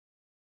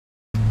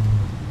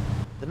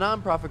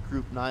nonprofit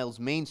group Niles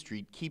Main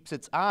Street keeps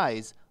its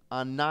eyes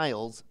on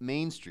Niles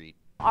Main Street.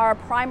 Our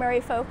primary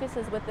focus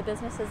is with the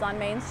businesses on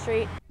Main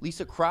Street.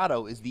 Lisa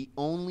Crotto is the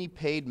only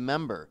paid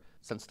member.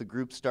 Since the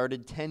group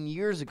started 10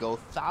 years ago,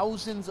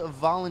 thousands of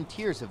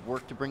volunteers have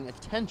worked to bring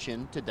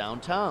attention to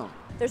downtown.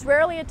 There's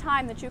rarely a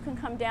time that you can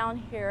come down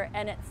here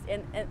and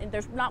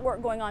there's not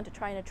work going on to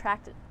try and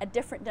attract a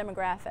different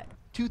demographic.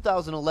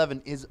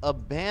 2011 is a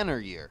banner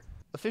year.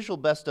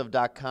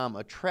 OfficialBestOf.com,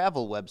 a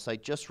travel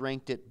website, just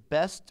ranked it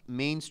Best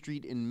Main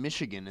Street in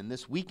Michigan, and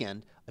this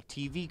weekend, a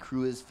TV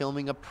crew is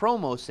filming a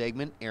promo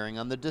segment airing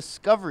on the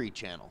Discovery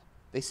Channel.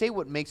 They say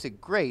what makes it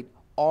great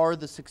are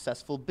the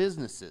successful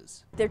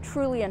businesses. They're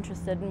truly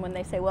interested, and when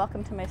they say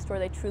welcome to my store,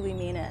 they truly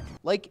mean it.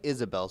 Like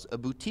Isabel's, a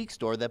boutique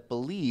store that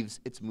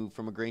believes its move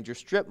from a Granger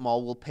strip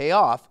mall will pay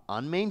off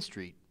on Main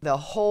Street. The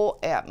whole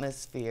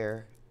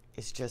atmosphere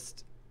is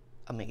just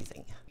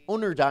amazing.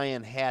 Owner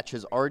Diane Hatch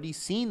has already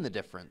seen the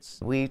difference.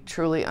 We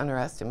truly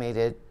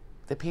underestimated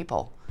the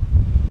people.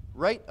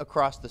 Right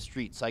across the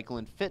street, Cycle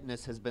and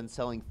Fitness has been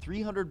selling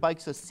 300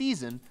 bikes a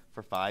season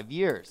for 5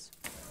 years.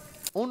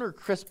 Owner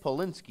Chris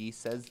Polinsky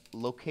says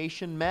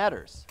location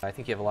matters. I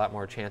think you have a lot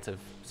more chance of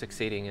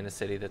succeeding in a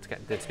city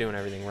that's doing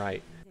everything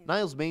right.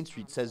 Niles Main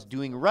Street says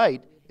doing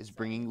right is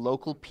bringing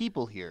local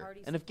people here,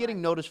 and if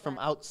getting noticed from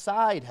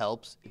outside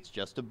helps, it's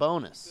just a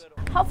bonus.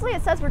 Hopefully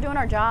it says we're doing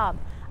our job.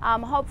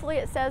 Hopefully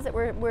it says that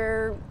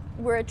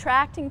we're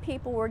attracting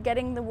people, we're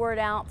getting the word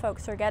out,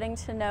 folks are getting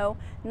to know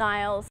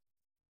Niles.